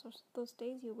thoughts or those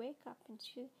days you wake up and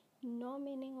you no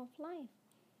meaning of life.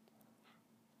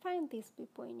 Find these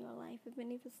people in your life,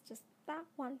 even if it's just that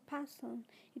one person.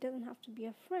 It doesn't have to be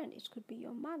a friend. It could be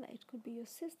your mother, it could be your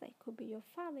sister, it could be your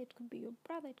father, it could be your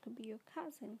brother, it could be your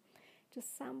cousin.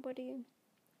 Just somebody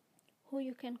who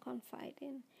you can confide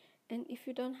in. And if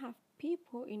you don't have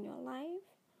people in your life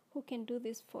who can do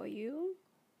this for you,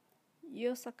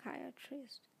 your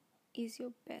psychiatrist is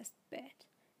your best bet.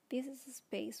 This is a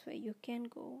space where you can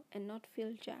go and not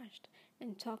feel judged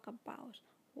and talk about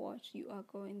what you are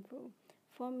going through.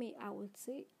 For me, I would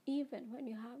say, even when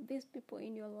you have these people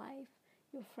in your life,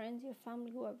 your friends, your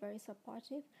family who are very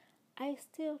supportive, I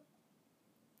still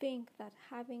think that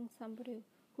having somebody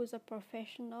who's a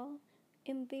professional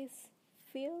in this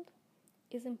field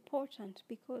is important,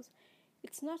 because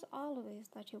it's not always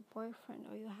that your boyfriend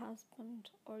or your husband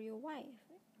or your wife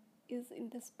is in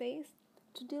the space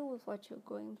to deal with what you're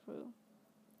going through.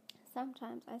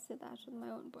 Sometimes I say that with my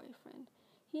own boyfriend.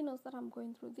 He knows that I'm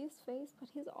going through this phase, but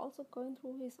he's also going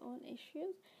through his own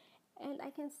issues, and I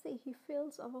can say he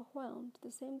feels overwhelmed.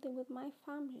 The same thing with my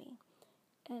family.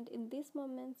 And in these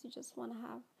moments, you just want to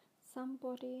have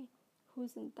somebody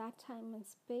who's in that time and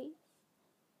space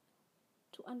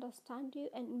to understand you,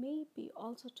 and maybe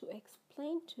also to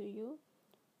explain to you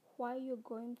why you're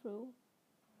going through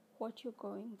what you're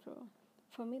going through.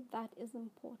 For me, that is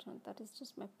important. That is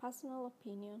just my personal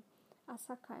opinion. A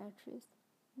psychiatrist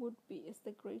is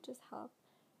the greatest help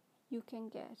you can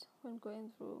get when going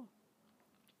through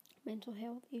mental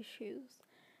health issues.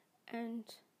 And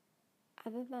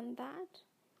other than that,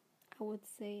 I would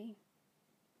say,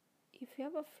 if you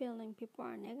have a feeling people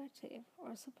are negative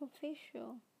or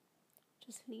superficial,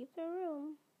 just leave the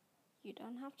room. You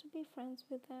don't have to be friends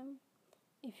with them.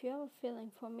 If you have a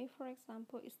feeling, for me, for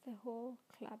example, it's the whole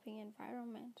clubbing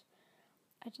environment.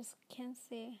 I just can't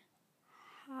say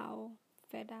how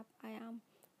fed up I am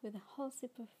with the whole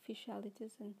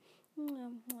superficialities and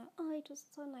oh, it was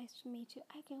so nice to meet you.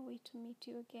 I can't wait to meet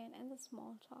you again, and the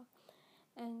small talk.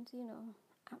 And you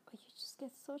just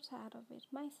get so tired of it.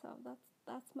 Myself,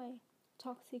 that's my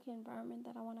toxic environment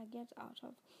that I want to get out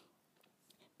of.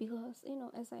 Because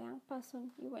as a young person,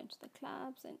 you went to the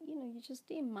clubs, and you just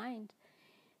didn't mind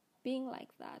being like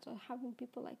that or having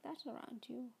people like that around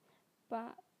you.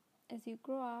 But as you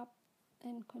grow up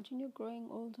and continue growing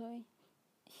older,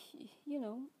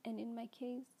 and in my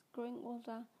case, growing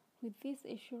older with this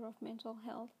issue of mental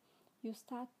health, you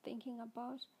start thinking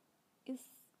about, is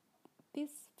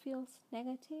this feels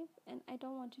negative, and I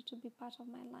don't want it to be part of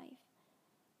my life.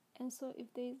 And so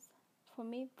for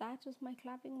me, that is my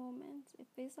clapping moment. If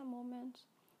there's a moment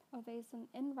or there's an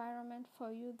environment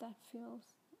for you that feels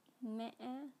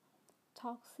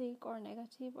toxic or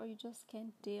negative, or you just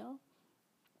can't deal,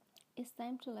 it's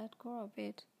time to let go of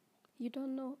it. You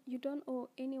don't owe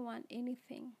anyone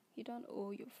anything. You don't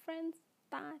owe your friends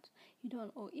that. You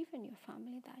don't owe even your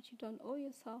family that. You don't owe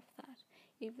yourself that.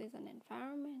 If there's an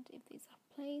environment, if there's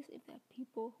a place, if there are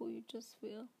people who you just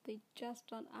feel they just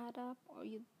don't add up, or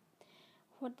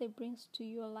what they brings to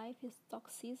your life is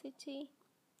toxicity,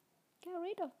 get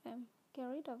rid of them. Get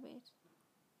rid of it.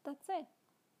 That's it.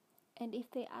 And if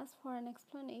they ask for an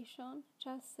explanation,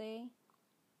 just say,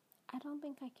 I don't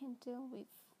think I can deal with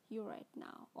you right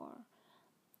now, or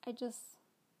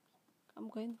I'm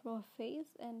going through a phase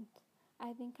and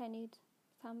I think I need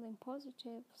something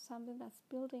positive, something that's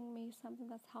building me, something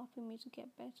that's helping me to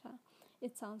get better.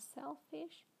 It sounds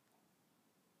selfish,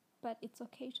 but it's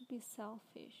okay to be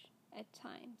selfish at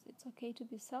times. It's okay to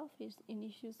be selfish in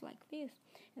issues like this.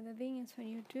 And the thing is, when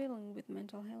you're dealing with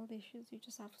mental health issues, you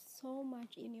just have so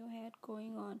much in your head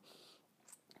going on.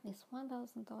 There's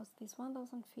 1,000 thoughts, there's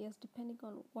 1,000 fears, depending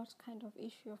on what kind of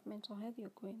issue of mental health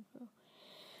you're going through.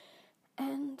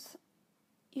 And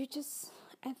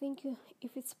I think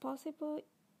if it's possible,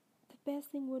 the best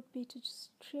thing would be to just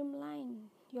streamline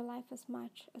your life as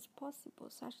much as possible,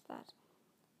 such that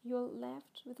you're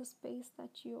left with a space that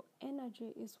your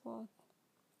energy is worth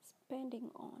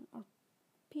spending on, or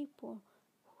people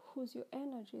whose your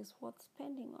energy is worth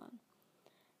spending on.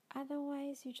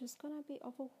 Otherwise, you're just gonna be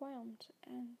overwhelmed,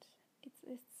 and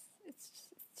it's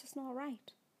just not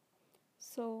right.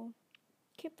 So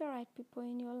keep the right people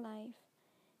in your life.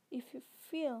 If you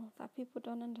feel that people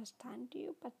don't understand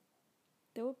you, but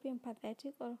they will be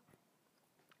empathetic, or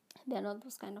they're not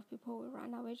those kind of people who will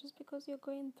run away just because you're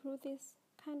going through this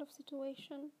kind of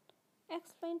situation,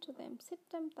 explain to them, sit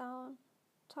them down,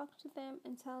 talk to them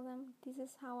and tell them, this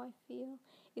is how I feel.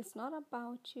 It's not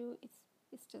about you.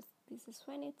 It's just, this is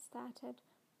when it started,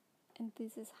 and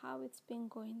this is how it's been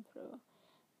going through.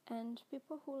 And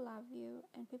people who love you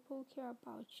and people who care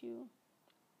about you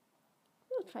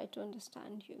will try to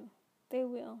understand you. They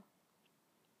will.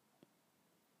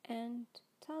 And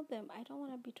tell them, I don't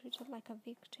want to be treated like a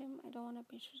victim. I don't want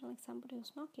to be treated like somebody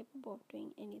who's not capable of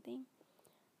doing anything.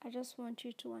 I just want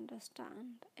you to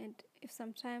understand. And if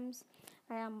sometimes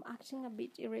I am acting a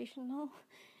bit irrational,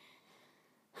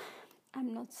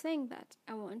 I'm not saying that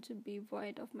I want to be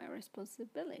void of my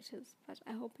responsibilities, but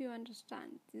I hope you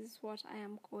understand this is what I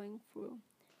am going through.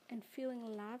 And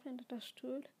feeling loved and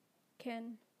understood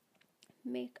can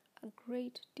make a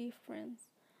great difference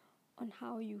on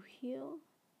how you heal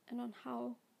and on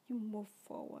how you move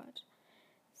forward.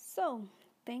 So,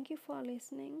 thank you for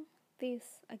listening.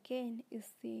 This again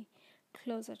is the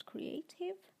Closet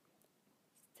Creative.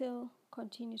 Still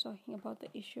continue talking about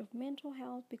the issue of mental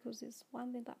health because it's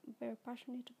one thing that I'm very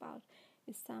passionate about.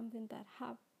 It's something that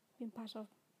have been part of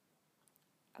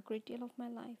a great deal of my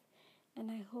life, and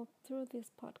I hope through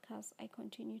this podcast I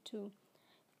continue to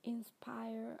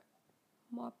inspire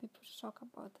more people to talk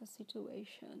about the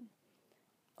situation.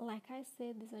 Like I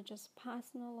said, these are just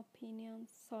personal opinions.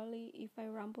 Sorry if I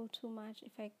ramble too much,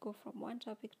 if I go from one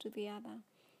topic to the other.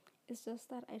 It's just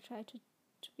that I try to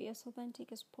be as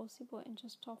authentic as possible and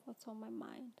just talk what's on my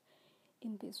mind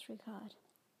in this regard.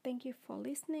 Thank you for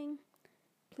listening.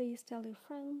 Please tell your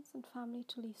friends and family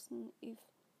to listen if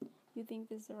you think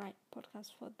this is the right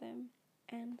podcast for them.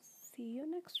 And see you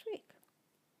next week.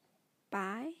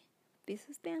 Bye. This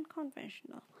is the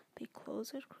Unconventional, the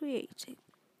Closet Creative.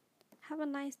 Have a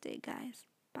nice day, guys.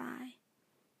 Bye.